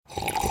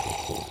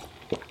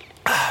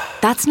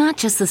That's not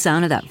just the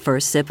sound of that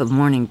first sip of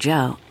Morning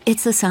Joe.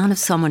 It's the sound of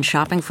someone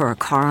shopping for a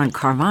car on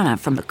Carvana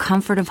from the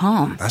comfort of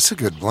home. That's a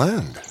good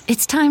blend.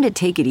 It's time to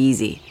take it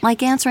easy,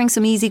 like answering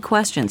some easy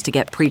questions to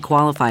get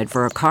pre-qualified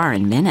for a car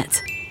in minutes.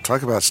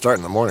 Talk about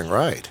starting the morning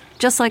right.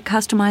 Just like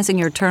customizing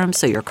your terms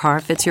so your car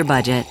fits your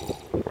budget.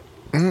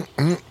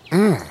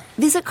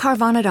 Visit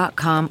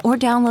Carvana.com or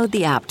download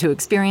the app to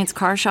experience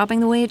car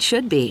shopping the way it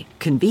should be.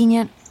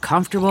 Convenient,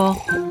 comfortable.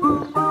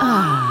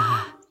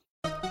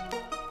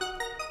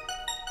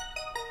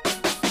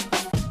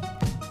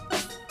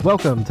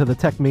 Welcome to the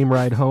Tech Meme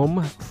Ride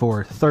Home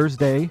for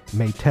Thursday,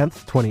 May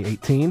 10th,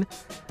 2018.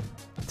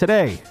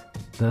 Today,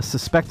 the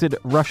suspected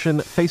Russian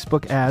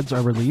Facebook ads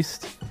are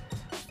released.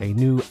 A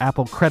new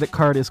Apple credit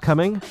card is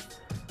coming.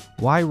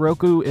 Why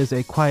Roku is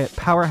a quiet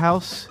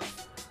powerhouse.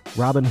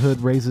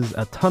 Robinhood raises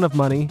a ton of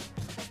money.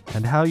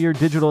 And how your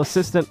digital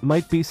assistant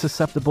might be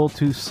susceptible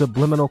to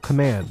subliminal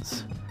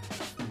commands.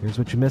 Here's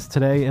what you missed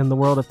today in the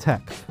world of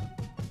tech.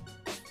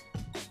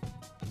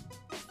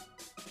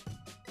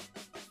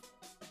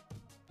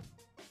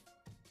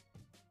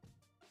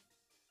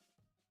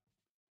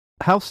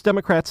 House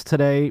Democrats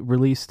today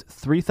released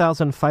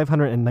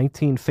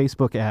 3,519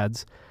 Facebook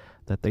ads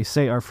that they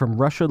say are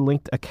from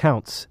Russia-linked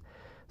accounts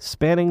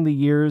spanning the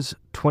years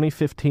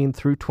 2015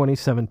 through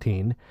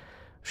 2017,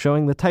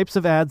 showing the types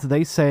of ads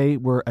they say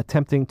were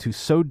attempting to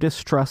sow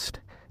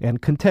distrust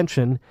and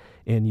contention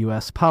in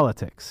U.S.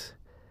 politics.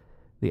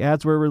 The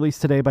ads were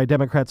released today by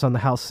Democrats on the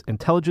House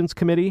Intelligence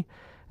Committee,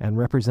 and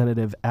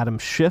Representative Adam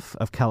Schiff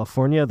of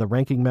California, the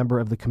ranking member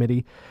of the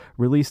committee,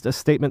 released a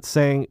statement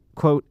saying,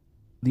 quote,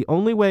 "The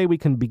only way we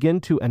can begin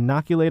to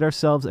inoculate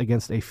ourselves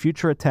against a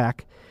future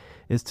attack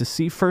is to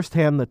see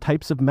firsthand the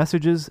types of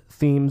messages,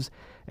 themes,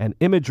 and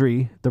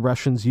imagery the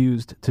Russians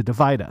used to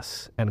divide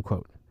us," end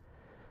quote.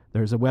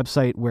 There's a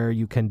website where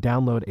you can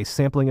download a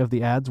sampling of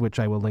the ads, which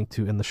I will link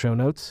to in the show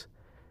notes.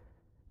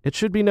 It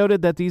should be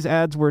noted that these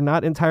ads were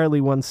not entirely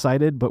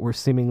one-sided, but were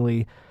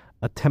seemingly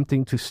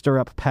attempting to stir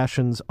up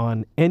passions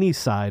on any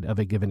side of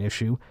a given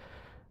issue.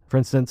 For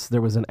instance,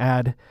 there was an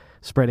ad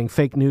spreading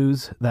fake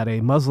news that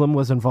a Muslim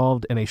was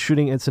involved in a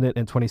shooting incident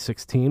in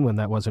 2016 when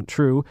that wasn't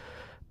true.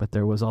 But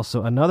there was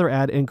also another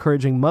ad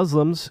encouraging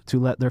Muslims to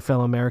let their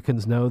fellow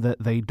Americans know that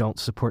they don't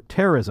support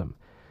terrorism.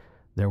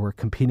 There were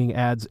competing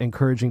ads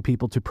encouraging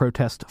people to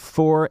protest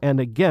for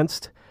and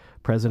against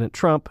President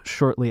Trump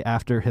shortly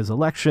after his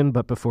election,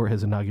 but before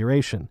his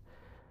inauguration.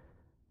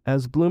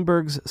 As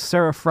Bloomberg's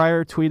Sarah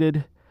Fryer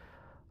tweeted,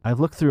 "I've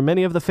looked through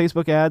many of the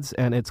Facebook ads,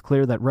 and it's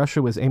clear that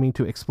Russia was aiming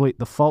to exploit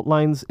the fault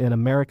lines in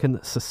American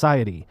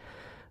society,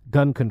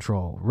 gun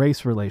control,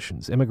 race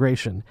relations,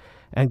 immigration,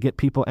 and get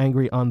people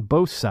angry on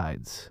both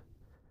sides."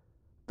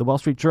 The Wall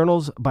Street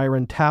Journal's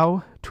Byron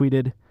Tao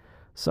tweeted,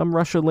 "Some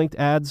Russia-linked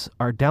ads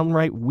are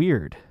downright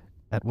weird.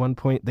 At one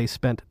point, they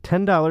spent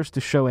 $10 to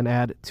show an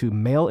ad to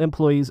male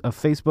employees of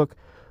Facebook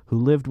who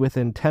lived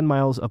within 10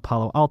 miles of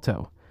Palo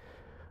Alto.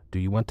 Do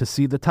you want to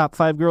see the top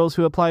 5 girls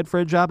who applied for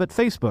a job at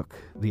Facebook?"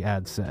 the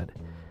ad said.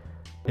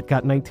 It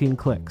got 19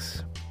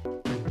 clicks.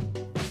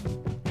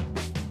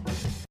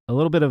 A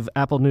little bit of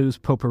Apple News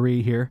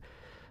potpourri here.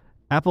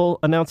 Apple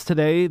announced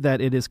today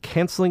that it is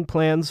canceling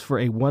plans for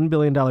a $1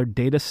 billion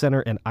data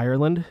center in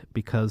Ireland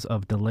because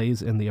of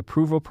delays in the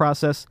approval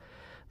process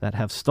that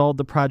have stalled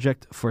the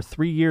project for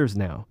 3 years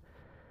now.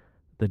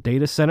 The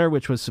data center,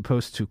 which was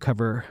supposed to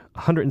cover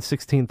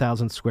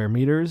 116,000 square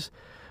meters,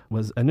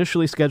 was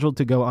initially scheduled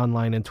to go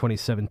online in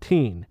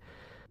 2017.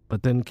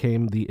 But then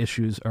came the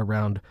issues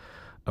around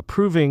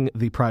approving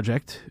the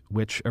project,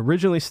 which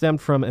originally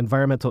stemmed from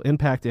environmental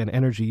impact and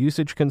energy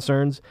usage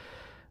concerns,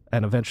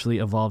 and eventually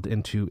evolved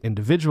into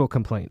individual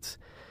complaints.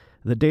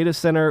 The data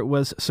center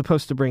was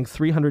supposed to bring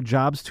 300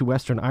 jobs to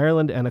Western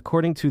Ireland, and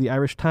according to the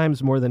Irish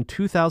Times, more than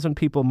 2,000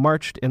 people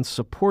marched in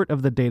support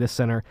of the data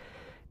center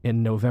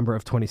in November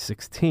of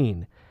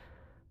 2016.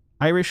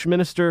 Irish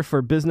Minister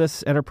for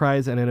Business,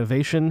 Enterprise and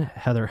Innovation,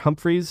 Heather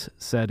Humphreys,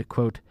 said,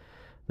 quote,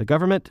 "The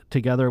government,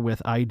 together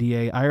with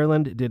IDA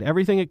Ireland, did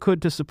everything it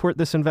could to support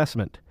this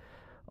investment.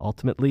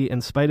 Ultimately,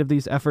 in spite of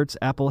these efforts,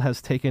 Apple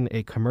has taken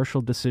a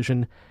commercial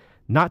decision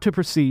not to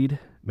proceed,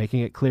 making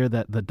it clear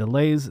that the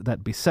delays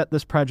that beset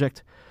this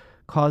project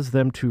caused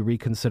them to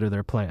reconsider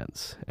their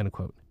plans," end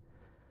quote.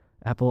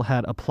 Apple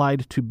had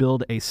applied to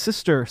build a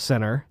sister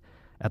center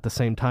at the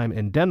same time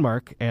in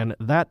Denmark, and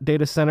that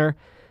data center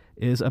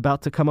is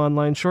about to come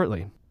online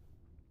shortly.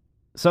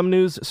 Some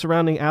news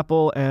surrounding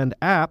Apple and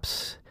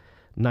apps.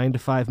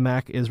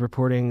 9to5Mac is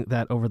reporting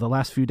that over the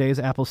last few days,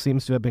 Apple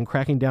seems to have been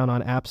cracking down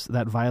on apps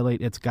that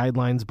violate its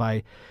guidelines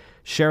by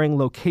sharing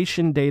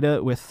location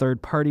data with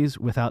third parties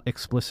without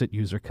explicit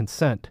user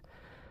consent.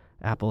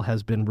 Apple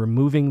has been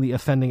removing the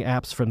offending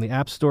apps from the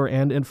App Store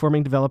and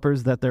informing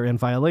developers that they're in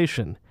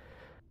violation.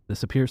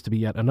 This appears to be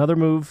yet another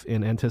move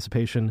in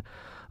anticipation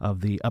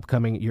of the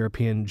upcoming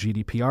European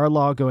GDPR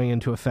law going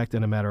into effect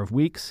in a matter of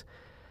weeks.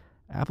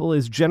 Apple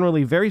is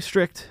generally very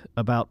strict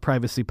about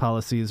privacy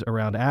policies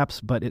around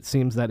apps, but it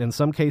seems that in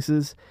some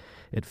cases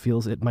it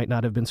feels it might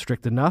not have been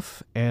strict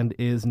enough and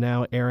is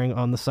now erring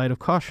on the side of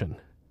caution.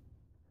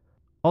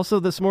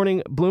 Also this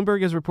morning,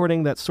 Bloomberg is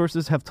reporting that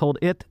sources have told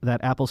it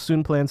that Apple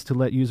soon plans to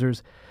let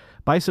users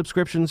buy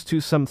subscriptions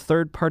to some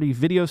third-party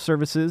video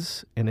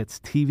services in its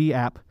TV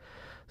app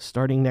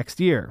starting next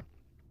year.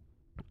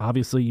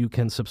 Obviously, you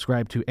can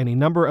subscribe to any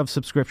number of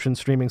subscription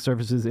streaming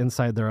services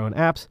inside their own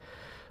apps,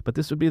 but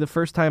this would be the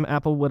first time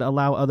Apple would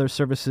allow other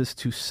services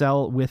to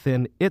sell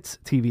within its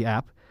TV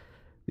app,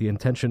 the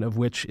intention of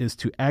which is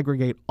to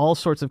aggregate all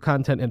sorts of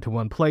content into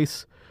one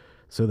place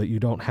so that you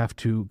don't have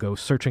to go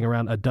searching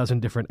around a dozen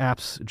different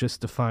apps just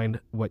to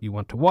find what you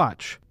want to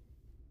watch.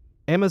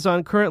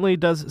 Amazon currently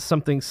does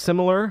something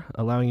similar,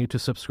 allowing you to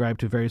subscribe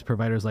to various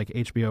providers like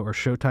HBO or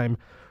Showtime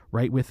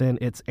right within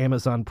its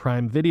Amazon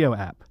Prime Video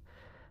app.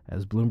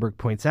 As Bloomberg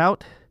points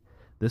out,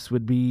 this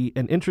would be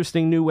an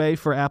interesting new way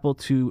for Apple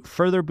to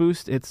further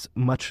boost its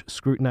much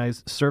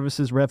scrutinized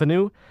services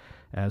revenue,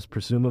 as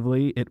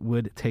presumably it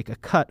would take a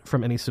cut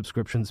from any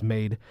subscriptions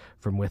made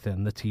from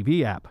within the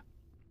TV app.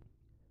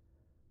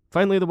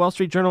 Finally, the Wall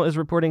Street Journal is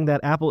reporting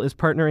that Apple is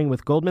partnering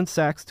with Goldman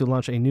Sachs to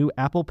launch a new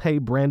Apple Pay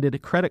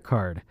branded credit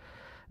card.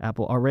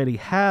 Apple already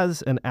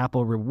has an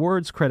Apple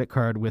Rewards credit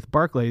card with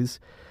Barclays,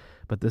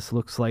 but this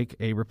looks like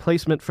a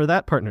replacement for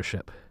that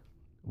partnership.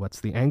 What's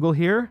the angle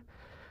here?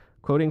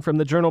 Quoting from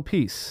the Journal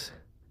piece,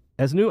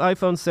 as new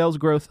iPhone sales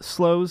growth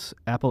slows,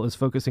 Apple is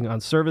focusing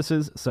on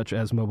services such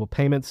as mobile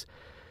payments,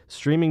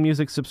 streaming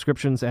music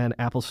subscriptions, and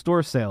Apple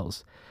Store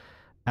sales.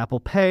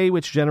 Apple Pay,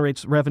 which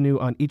generates revenue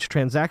on each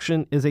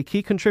transaction, is a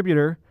key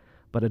contributor,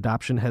 but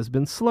adoption has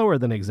been slower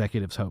than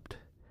executives hoped.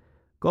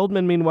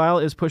 Goldman, meanwhile,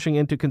 is pushing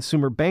into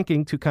consumer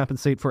banking to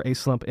compensate for a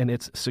slump in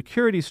its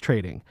securities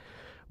trading,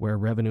 where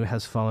revenue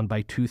has fallen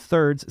by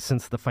 2/3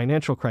 since the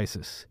financial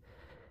crisis.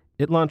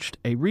 It launched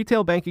a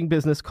retail banking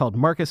business called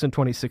Marcus in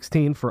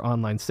 2016 for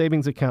online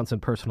savings accounts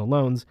and personal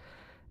loans,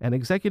 and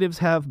executives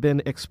have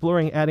been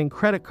exploring adding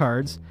credit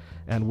cards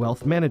and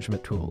wealth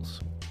management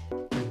tools.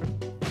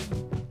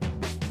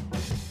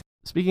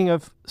 Speaking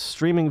of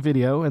streaming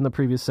video in the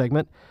previous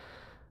segment,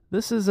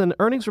 this is an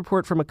earnings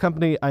report from a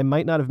company I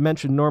might not have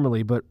mentioned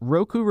normally, but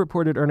Roku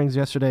reported earnings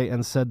yesterday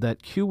and said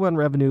that Q1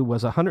 revenue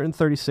was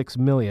 $136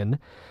 million,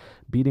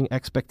 beating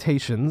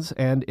expectations,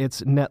 and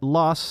its net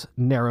loss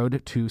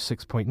narrowed to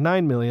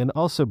 $6.9 million,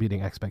 also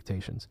beating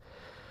expectations.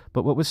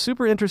 But what was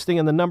super interesting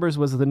in the numbers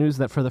was the news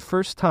that for the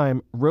first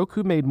time,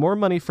 Roku made more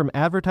money from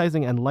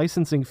advertising and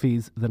licensing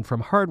fees than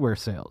from hardware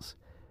sales.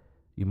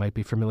 You might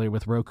be familiar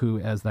with Roku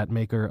as that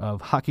maker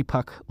of hockey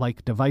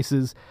puck-like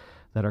devices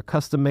that are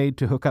custom-made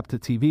to hook up to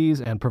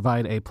TVs and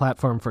provide a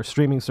platform for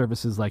streaming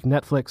services like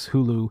Netflix,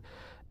 Hulu,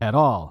 et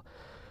al.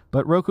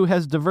 But Roku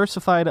has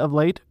diversified of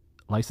late,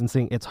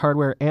 licensing its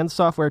hardware and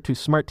software to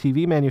smart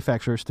TV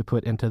manufacturers to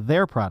put into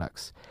their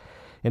products.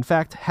 In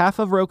fact, half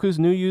of Roku's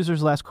new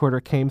users last quarter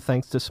came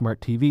thanks to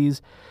smart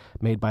TVs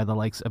made by the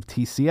likes of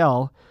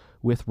TCL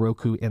with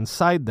Roku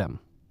inside them.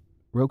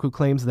 Roku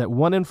claims that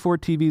 1 in 4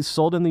 TVs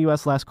sold in the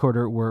U.S. last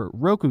quarter were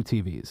Roku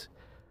TVs.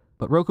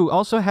 But Roku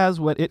also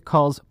has what it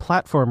calls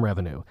platform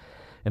revenue.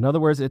 In other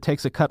words, it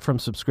takes a cut from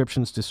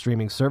subscriptions to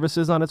streaming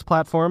services on its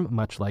platform,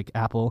 much like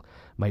Apple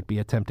might be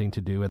attempting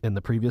to do in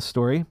the previous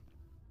story.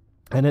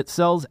 And it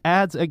sells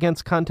ads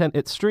against content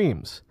it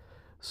streams.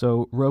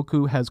 So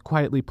Roku has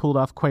quietly pulled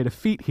off quite a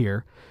feat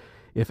here,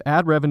 if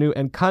ad revenue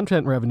and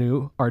content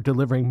revenue are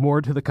delivering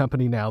more to the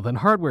company now than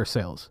hardware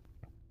sales.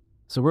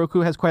 So Roku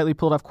has quietly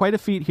pulled off quite a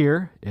feat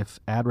here, if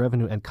ad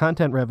revenue and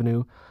content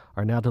revenue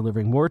are now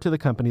delivering more to the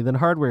company than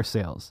hardware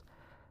sales.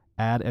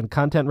 Ad and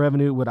content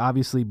revenue would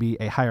obviously be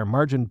a higher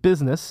margin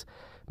business,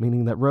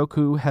 meaning that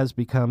Roku has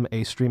become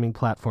a streaming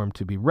platform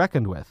to be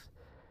reckoned with.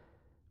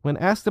 When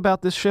asked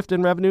about this shift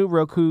in revenue,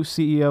 Roku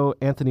CEO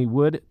Anthony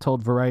Wood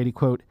told Variety,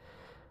 quote,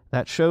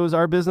 "That shows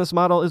our business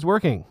model is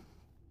working."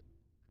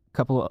 A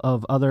couple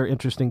of other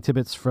interesting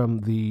tidbits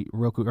from the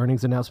Roku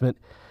earnings announcement.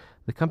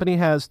 The company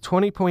has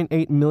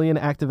 20.8 million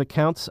active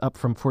accounts, up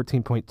from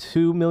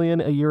 14.2 million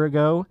a year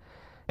ago,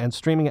 and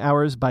streaming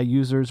hours by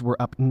users were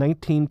up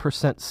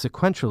 19%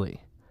 sequentially.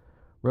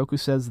 Roku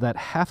says that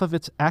half of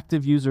its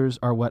active users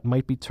are what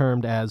might be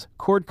termed as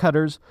cord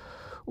cutters,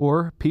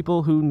 or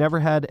people who never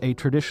had a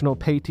traditional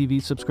pay TV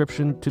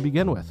subscription to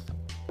begin with.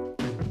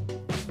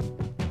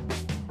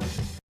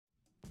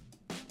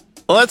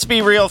 Let's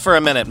be real for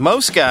a minute.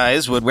 Most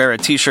guys would wear a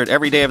t-shirt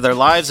every day of their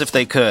lives if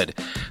they could.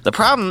 The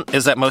problem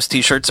is that most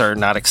t-shirts are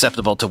not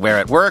acceptable to wear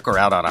at work or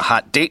out on a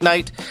hot date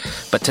night.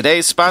 But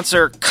today's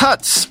sponsor,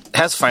 Cuts,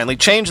 has finally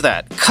changed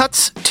that.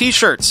 Cuts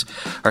t-shirts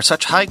are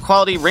such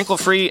high-quality,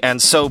 wrinkle-free,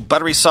 and so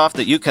buttery soft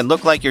that you can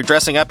look like you're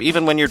dressing up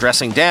even when you're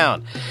dressing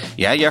down.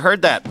 Yeah, you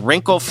heard that.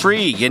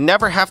 Wrinkle-free. You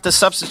never have to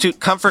substitute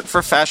comfort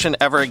for fashion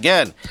ever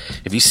again.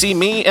 If you see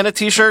me in a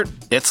t-shirt,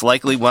 it's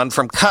likely one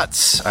from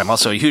Cuts. I'm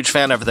also a huge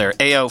fan of their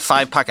AO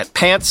 5-pocket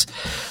pants.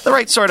 The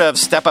right sort of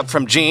step up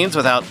from jeans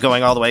without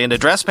going all the way into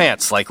dress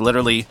pants, like like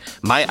literally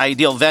my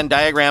ideal Venn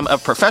diagram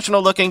of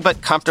professional looking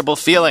but comfortable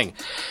feeling.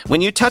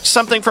 When you touch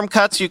something from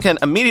Cuts, you can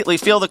immediately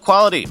feel the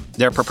quality.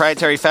 Their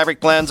proprietary fabric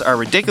blends are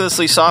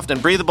ridiculously soft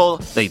and breathable,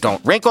 they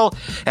don't wrinkle,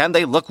 and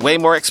they look way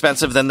more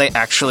expensive than they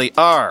actually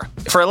are.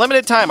 For a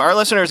limited time, our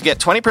listeners get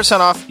 20%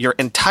 off your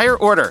entire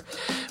order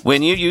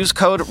when you use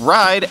code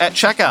RIDE at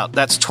checkout.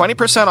 That's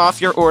 20% off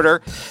your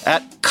order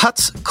at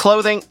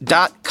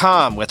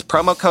cutsclothing.com with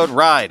promo code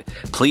RIDE.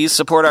 Please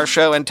support our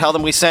show and tell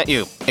them we sent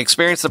you.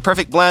 Experience the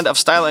perfect blend of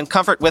style and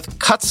comfort with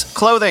Cuts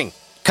Clothing.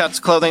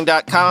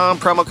 Cutsclothing.com,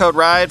 promo code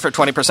RIDE for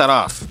 20%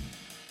 off.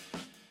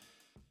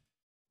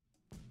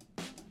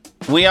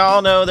 We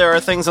all know there are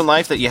things in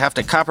life that you have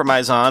to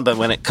compromise on, but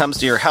when it comes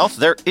to your health,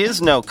 there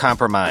is no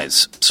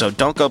compromise. So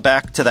don't go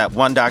back to that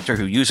one doctor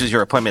who uses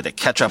your appointment to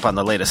catch up on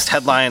the latest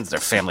headlines, their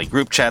family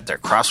group chat, their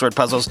crossword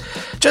puzzles,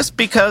 just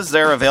because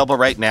they're available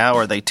right now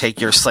or they take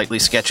your slightly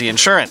sketchy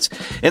insurance.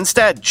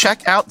 Instead,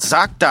 check out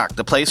ZocDoc,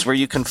 the place where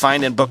you can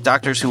find and book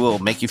doctors who will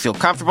make you feel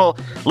comfortable,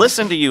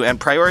 listen to you, and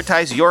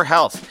prioritize your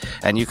health.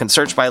 And you can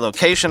search by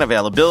location,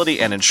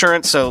 availability, and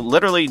insurance, so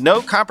literally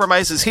no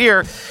compromises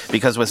here,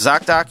 because with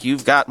ZocDoc,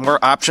 you've got more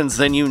options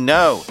than you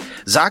know.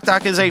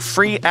 ZocDoc is a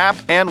free app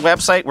and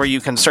website where you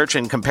can search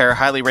and compare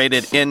highly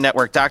rated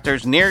in-network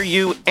doctors near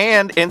you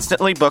and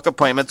instantly book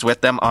appointments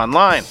with them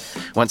online.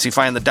 Once you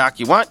find the doc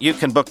you want, you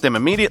can book them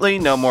immediately,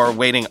 no more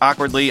waiting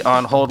awkwardly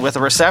on hold with a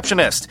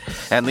receptionist.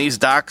 And these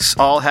docs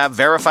all have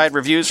verified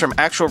reviews from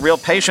actual real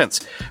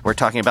patients. We're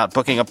talking about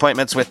booking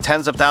appointments with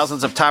tens of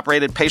thousands of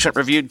top-rated,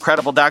 patient-reviewed,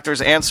 credible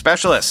doctors and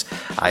specialists.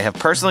 I have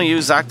personally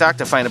used ZocDoc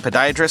to find a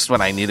podiatrist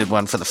when I needed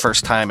one for the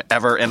first time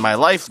ever in my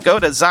life. Go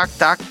to ZocDoc.com/techmeme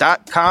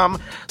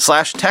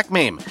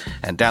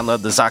and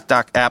download the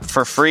ZocDoc app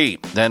for free.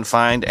 Then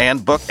find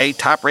and book a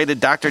top-rated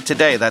doctor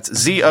today. That's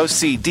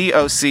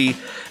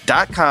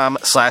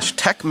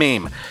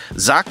ZocDoc.com/techmeme.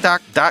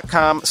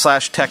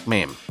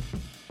 ZocDoc.com/techmeme.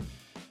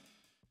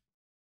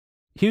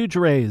 Huge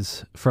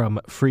raise from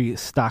free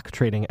stock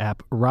trading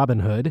app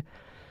Robinhood.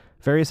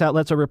 Various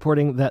outlets are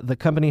reporting that the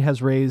company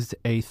has raised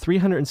a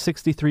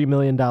 $363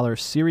 million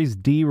Series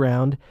D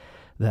round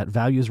that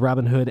values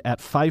Robinhood at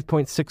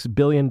 $5.6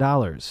 billion.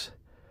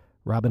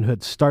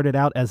 Robinhood started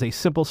out as a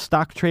simple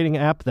stock trading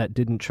app that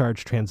didn't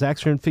charge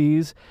transaction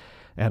fees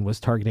and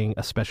was targeting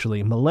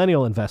especially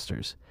millennial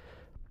investors.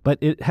 But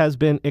it has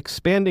been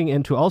expanding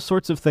into all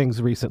sorts of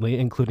things recently,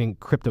 including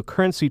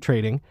cryptocurrency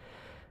trading,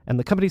 and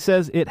the company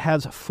says it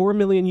has 4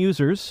 million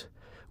users,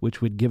 which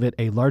would give it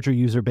a larger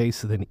user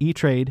base than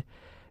E-Trade,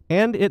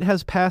 and it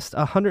has passed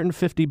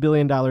 $150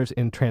 billion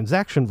in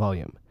transaction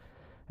volume.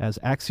 As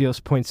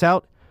Axios points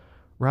out,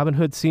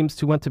 Robinhood seems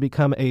to want to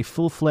become a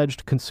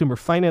full-fledged consumer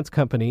finance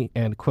company,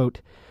 and,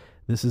 quote,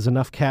 this is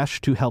enough cash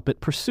to help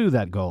it pursue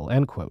that goal,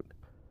 end quote.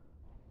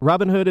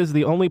 Robinhood is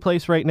the only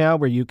place right now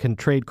where you can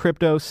trade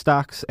crypto,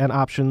 stocks, and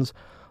options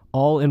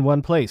all in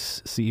one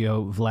place,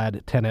 CEO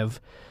Vlad Tenev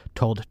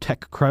told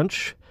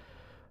TechCrunch.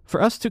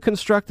 For us to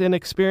construct an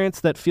experience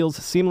that feels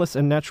seamless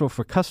and natural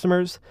for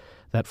customers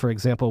that, for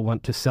example,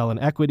 want to sell an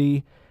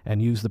equity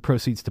and use the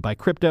proceeds to buy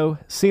crypto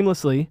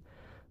seamlessly,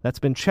 that's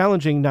been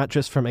challenging not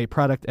just from a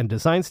product and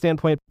design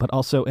standpoint, but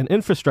also an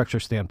infrastructure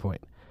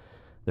standpoint.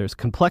 There's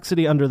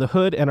complexity under the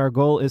hood, and our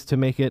goal is to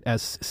make it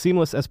as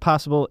seamless as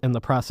possible in the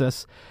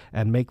process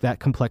and make that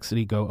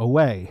complexity go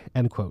away,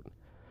 end quote.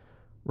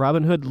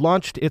 Robinhood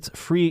launched its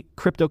free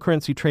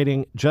cryptocurrency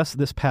trading just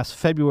this past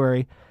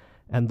February,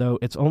 and though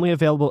it's only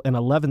available in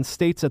 11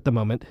 states at the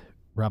moment,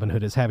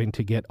 Robinhood is having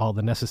to get all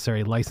the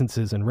necessary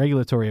licenses and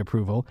regulatory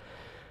approval,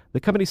 the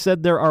company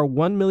said there are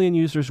 1 million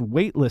users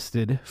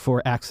waitlisted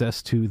for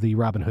access to the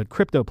Robinhood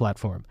crypto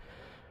platform.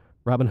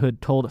 Robinhood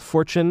told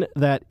Fortune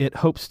that it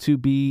hopes to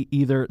be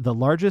either the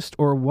largest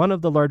or one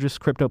of the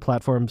largest crypto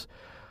platforms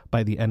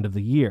by the end of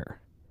the year.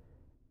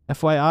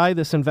 FYI,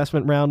 this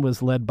investment round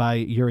was led by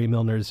Yuri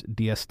Milner's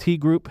DST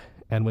Group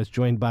and was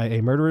joined by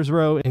a murderer's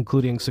row,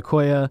 including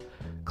Sequoia,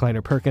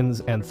 Kleiner Perkins,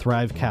 and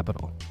Thrive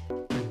Capital.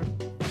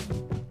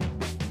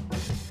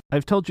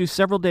 I've told you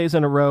several days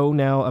in a row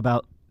now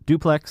about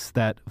Duplex,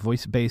 that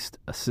voice-based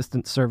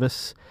assistant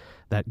service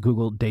that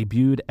Google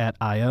debuted at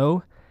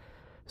I.O.,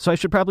 so I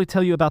should probably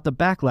tell you about the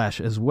backlash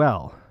as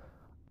well.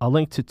 I'll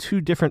link to 2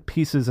 different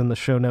pieces in the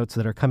show notes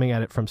that are coming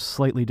at it from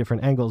slightly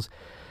different angles,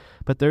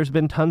 but there's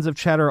been tons of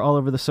chatter all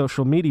over the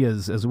social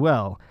medias as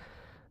well.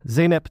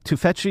 Zeynep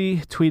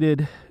Tufekci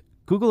tweeted,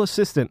 Google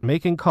Assistant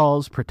making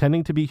calls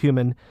pretending to be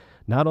human,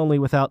 not only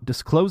without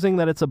disclosing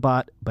that it's a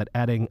bot, but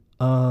adding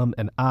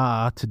and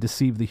to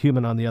deceive the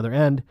human on the other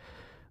end,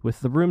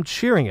 with the room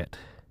cheering it.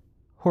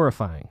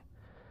 Horrifying.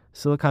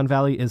 Silicon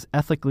Valley is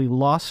ethically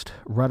lost,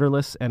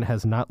 rudderless, and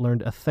has not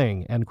learned a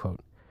thing, end quote.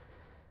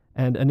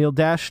 And Anil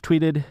Dash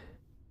tweeted,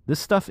 this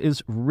stuff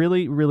is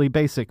really, really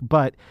basic,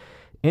 but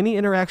any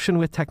interaction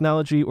with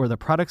technology or the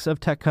products of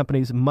tech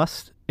companies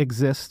must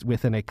exist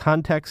within a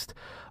context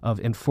of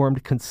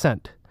informed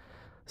consent.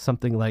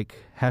 Something like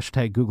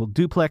 #Google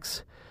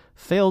Duplex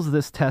fails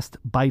this test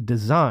by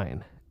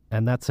design,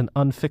 and that's an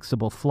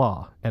unfixable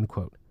flaw, end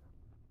quote.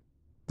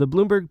 The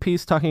Bloomberg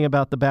piece talking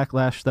about the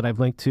backlash that I've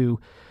linked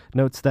to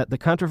notes that the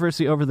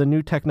controversy over the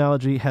new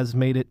technology has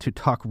made it to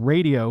talk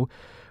radio,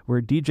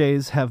 where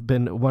DJs have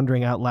been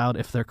wondering out loud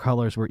if their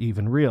callers were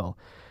even real.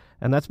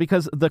 And that's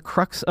because the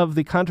crux of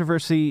the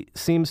controversy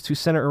seems to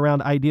center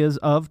around ideas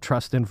of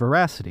trust and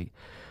veracity.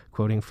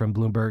 Quoting from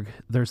Bloomberg,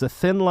 there's a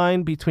thin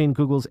line between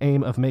Google's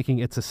aim of making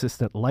its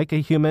assistant like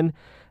a human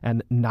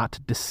and not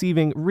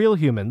deceiving real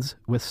humans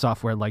with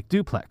software like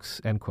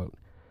Duplex, end quote.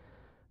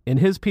 In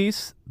his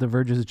piece, The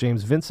Verge's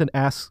James Vincent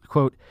asks,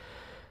 quote,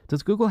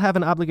 does Google have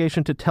an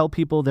obligation to tell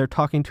people they're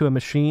talking to a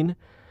machine?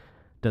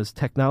 Does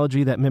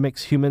technology that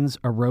mimics humans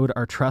erode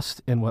our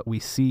trust in what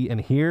we see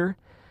and hear?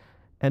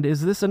 And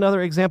is this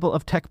another example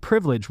of tech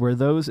privilege where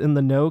those in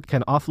the know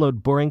can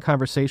offload boring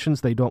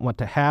conversations they don't want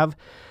to have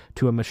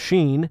to a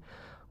machine,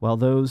 while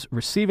those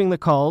receiving the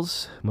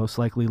calls, most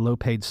likely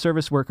low-paid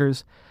service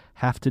workers,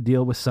 have to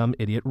deal with some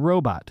idiot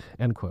robot,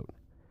 end quote.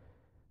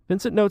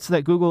 Vincent notes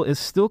that Google is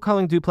still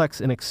calling Duplex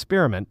an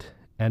experiment,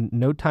 and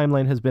no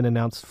timeline has been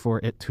announced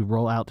for it to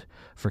roll out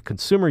for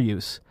consumer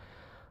use.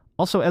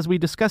 Also, as we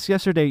discussed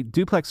yesterday,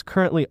 Duplex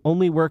currently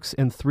only works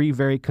in 3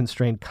 very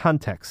constrained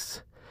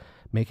contexts: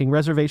 making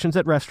reservations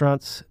at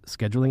restaurants,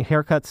 scheduling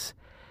haircuts,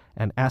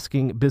 and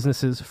asking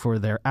businesses for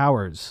their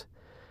hours.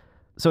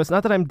 So it's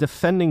not that I'm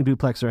defending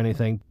Duplex or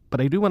anything, but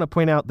I do want to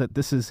point out that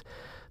this is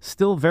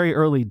still very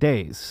early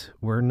days.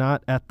 We're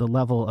not at the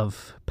level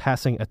of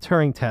passing a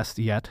Turing test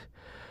yet,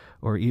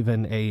 or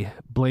even a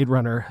Blade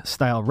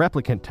Runner-style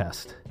replicant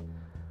test.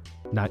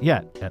 Not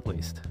yet, at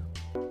least.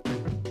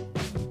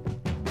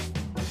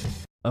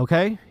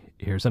 Okay,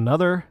 here's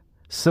another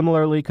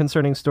similarly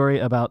concerning story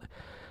about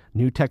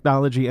new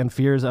technology and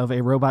fears of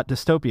a robot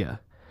dystopia.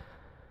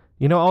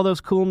 You know, all those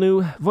cool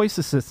new voice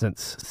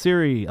assistants,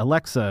 Siri,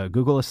 Alexa,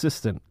 Google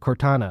Assistant,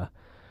 Cortana.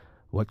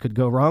 What could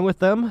go wrong with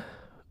them?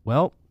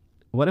 Well,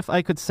 what if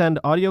I could send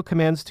audio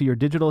commands to your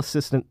digital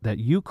assistant that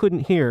you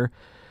couldn't hear,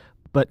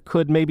 but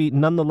could maybe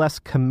nonetheless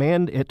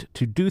command it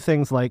to do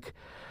things like,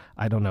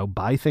 I don't know,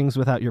 buy things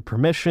without your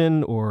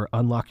permission or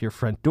unlock your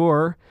front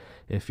door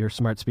if your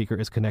smart speaker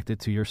is connected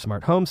to your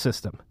smart home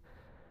system?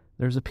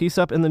 There's a piece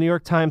up in the New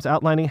York Times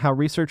outlining how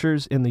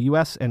researchers in the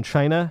U.S. and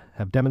China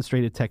have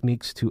demonstrated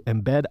techniques to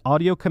embed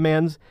audio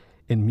commands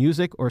in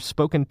music or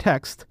spoken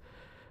text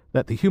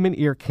that the human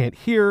ear can't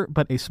hear,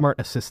 but a smart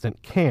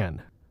assistant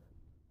can.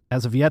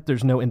 As of yet,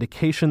 there's no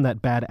indication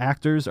that bad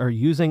actors are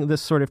using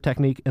this sort of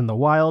technique in the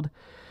wild,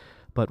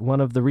 but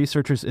one of the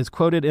researchers is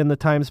quoted in the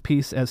Times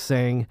piece as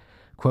saying,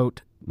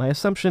 quote, my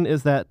assumption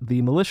is that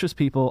the malicious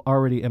people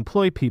already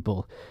employ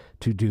people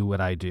to do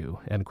what I do,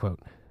 end quote.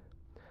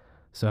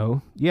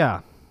 So,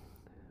 yeah,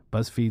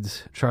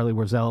 BuzzFeed's Charlie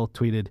Warzel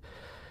tweeted,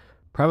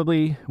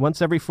 probably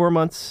once every 4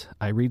 months,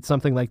 I read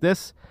something like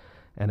this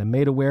and am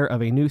made aware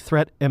of a new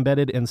threat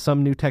embedded in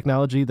some new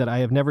technology that I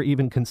have never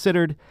even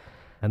considered,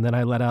 and then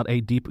I let out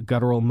a deep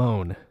guttural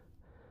moan.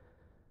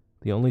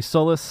 The only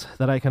solace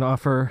that I can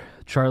offer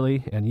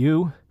Charlie and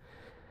you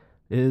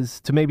is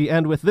to maybe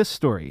end with this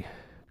story.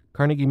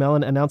 Carnegie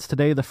Mellon announced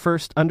today the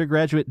first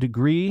undergraduate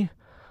degree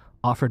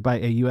offered by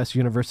a U.S.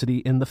 university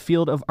in the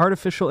field of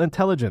artificial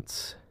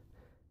intelligence.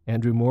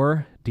 Andrew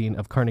Moore, dean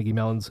of Carnegie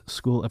Mellon's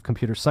School of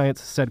Computer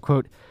Science, said,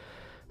 quote,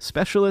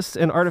 specialists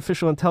in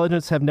artificial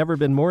intelligence have never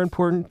been more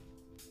important,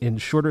 in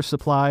shorter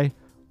supply,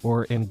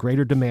 or in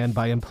greater demand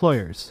by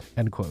employers,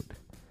 end quote.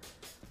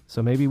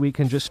 So maybe we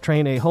can just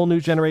train a whole new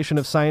generation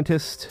of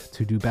scientists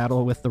to do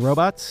battle with the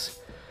robots,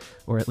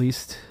 or at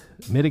least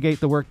mitigate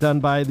the work done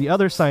by the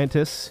other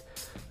scientists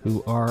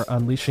who are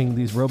unleashing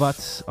these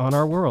robots on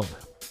our world.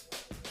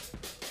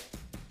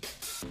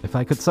 If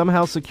I could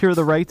somehow secure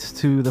the rights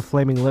to the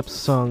Flaming Lips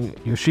song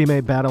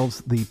Yoshime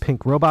Battles the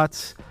Pink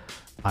Robots,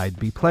 I'd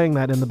be playing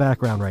that in the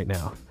background right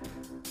now.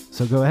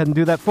 So go ahead and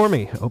do that for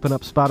me. Open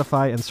up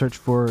Spotify and search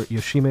for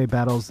Yoshime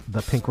Battles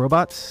the Pink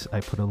Robots. I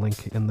put a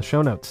link in the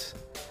show notes.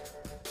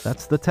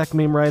 That's the Tech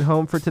Meme Ride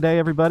Home for today,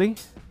 everybody.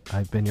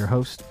 I've been your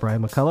host,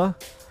 Brian McCullough.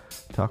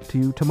 Talk to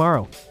you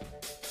tomorrow.